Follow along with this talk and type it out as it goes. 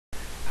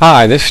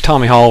Hi, this is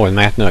Tommy Hall with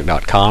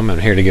MathNook.com. I'm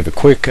here to give a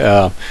quick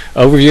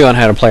overview on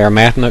how to play our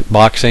MathNook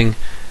boxing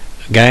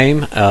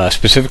game,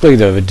 specifically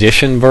the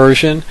addition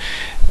version.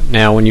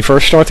 Now, when you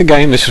first start the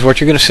game, this is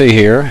what you're going to see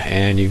here,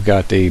 and you've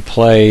got the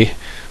play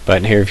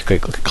button here. If you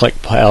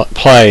click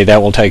play, that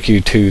will take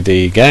you to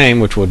the game,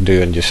 which we'll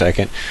do in just a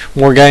second.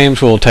 More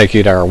games will take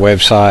you to our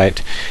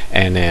website,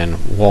 and then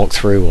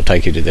walkthrough will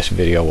take you to this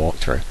video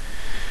walkthrough.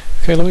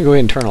 Okay, let me go ahead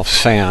and turn off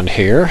sound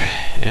here,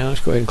 and let's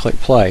go ahead and click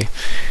play.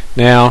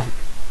 Now,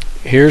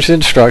 here's the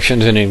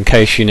instructions, and in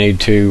case you need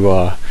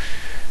to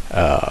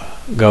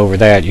go over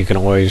that, you can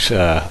always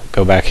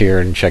go back here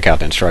and check out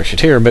the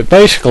instructions here. But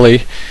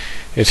basically,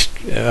 it's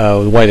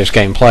the way this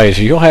game plays.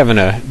 You'll have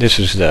this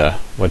is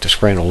what the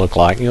screen will look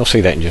like. You'll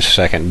see that in just a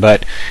second.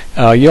 But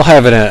you'll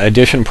have an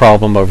addition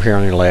problem over here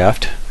on your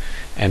left,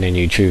 and then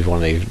you choose one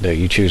of these.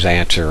 You choose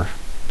answer,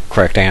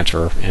 correct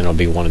answer, and it'll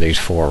be one of these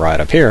four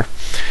right up here.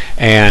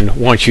 And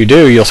once you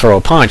do, you'll throw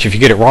a punch. If you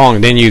get it wrong,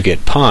 then you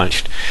get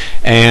punched.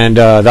 And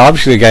the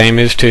object of the game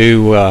is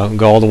to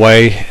go all the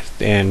way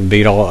and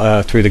beat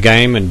all through the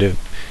game and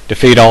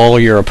defeat all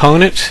your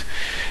opponents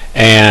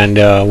and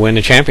win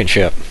the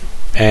championship.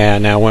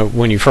 And now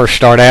when you first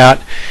start out,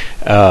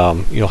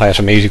 you'll have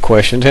some easy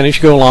questions, and as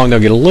you go along they'll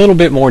get a little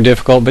bit more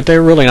difficult, but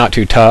they're really not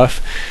too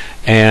tough.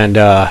 And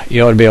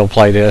you ought to be able to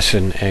play this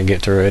and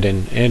get through it,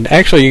 and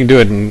actually you can do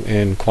it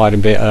in quite a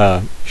bit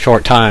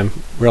short time,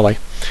 really.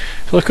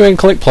 So let's go ahead and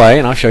click play,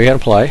 and I'll show you how to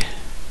play.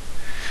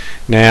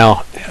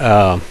 Now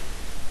you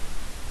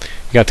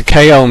got the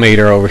KO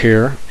meter over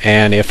here,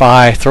 and if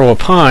I throw a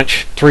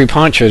punch, 3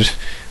 punches,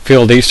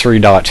 fill these 3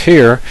 dots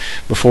here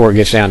before it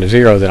gets down to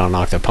 0, then I'll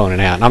knock the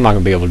opponent out, and I'm not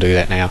going to be able to do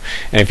that now.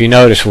 And if you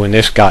notice, when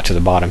this got to the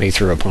bottom, he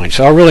threw a punch.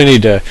 So I really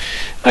need to,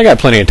 I got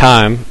plenty of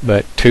time,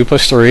 but 2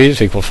 plus 3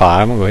 is equal to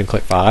 5. I'm going to go ahead and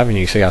click 5, and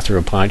you see I threw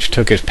a punch,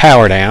 took his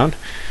power down.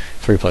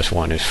 3 plus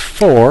 1 is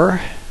 4.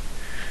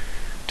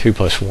 2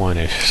 plus 1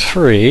 is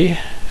 3.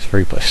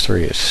 3 plus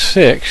 3 is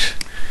 6.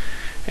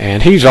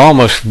 And he's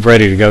almost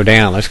ready to go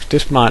down.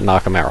 This might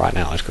knock him out right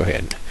now. Let's go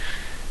ahead.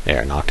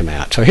 There, knocked him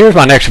out. So here's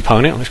my next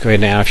opponent. Let's go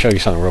ahead now and show you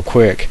something real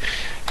quick.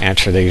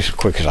 Answer these as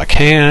quick as I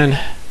can.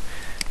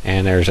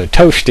 And there's a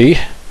toasty.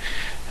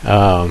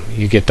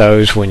 You get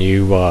those when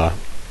you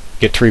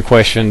get 3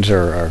 questions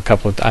or a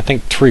couple of, I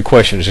think 3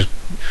 questions is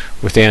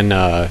within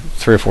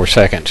 3 or 4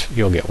 seconds.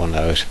 You'll get one of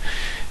those.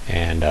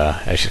 And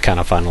it's just kind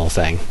of a fun little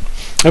thing.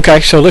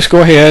 Okay, so let's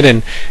go ahead,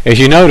 and as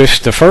you notice,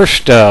 the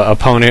first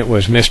opponent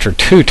was Mr.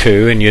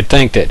 Tutu, and you'd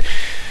think that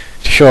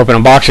to show up in a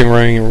boxing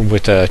ring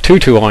with a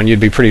tutu on, you'd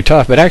be pretty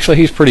tough, but actually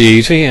he's pretty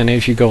easy, and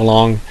as you go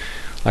along,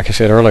 like I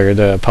said earlier,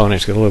 the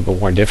opponents get a little bit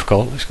more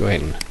difficult. Let's go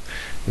ahead and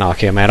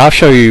knock him out. I'll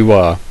show you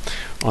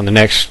on the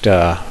next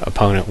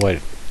opponent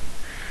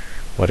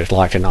what it's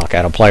like to knock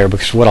out a player,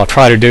 because what I'll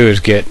try to do is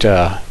get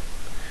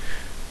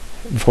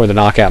before the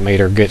knockout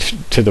meter gets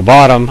to the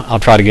bottom, I'll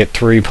try to get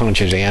 3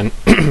 punches in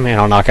and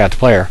I'll knock out the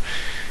player.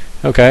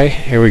 Okay,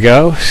 here we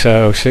go.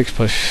 So 6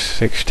 plus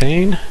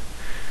 16,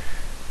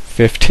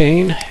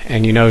 15,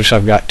 and you notice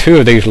I've got 2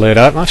 of these lit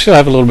up. I still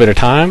have a little bit of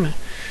time.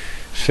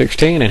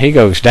 16, and he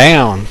goes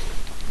down.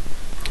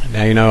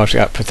 Now you know I've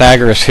got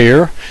Pythagoras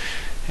here,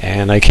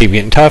 and they keep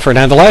getting tougher.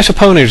 Now the last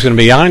opponent is going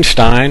to be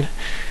Einstein,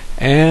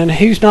 and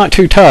he's not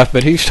too tough,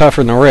 but he's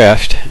tougher than the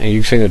rest. And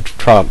you can see the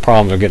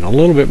problems are getting a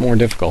little bit more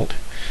difficult.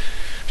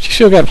 But you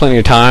still got plenty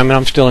of time, and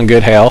I'm still in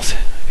good health.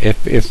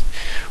 If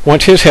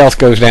once his health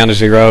goes down to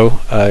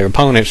 0, your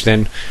opponent's,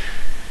 then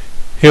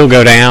he'll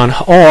go down.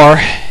 Or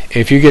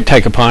if you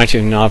take a punch,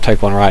 and I'll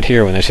take one right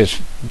here, when this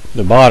hits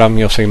the bottom,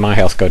 you'll see my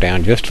health go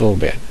down just a little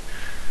bit.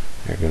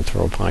 You're going to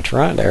throw a punch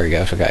right there. He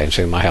goes. Okay, and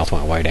see my health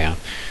went way down.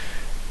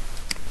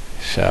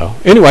 So,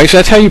 anyways,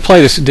 that's how you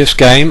play this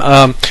game.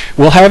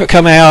 We'll have it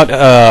come out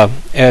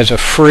as a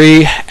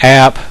free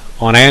app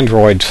on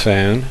Android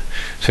soon,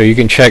 so you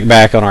can check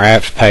back on our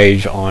apps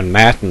page on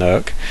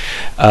MathNook.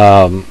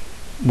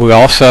 We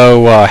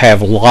also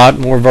have a lot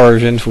more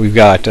versions. We've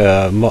got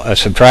a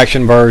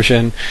subtraction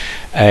version,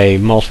 a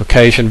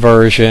multiplication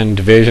version,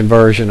 division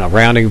version, a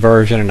rounding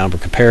version, a number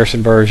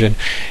comparison version,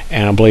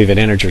 and I believe an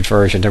integers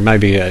version. There may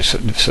be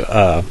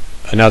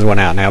another one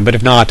out now, but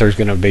if not, there's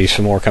going to be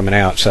some more coming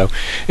out. So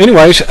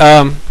anyways,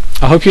 I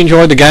hope you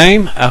enjoyed the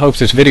game. I hope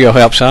this video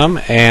helped some,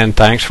 and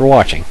thanks for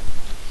watching.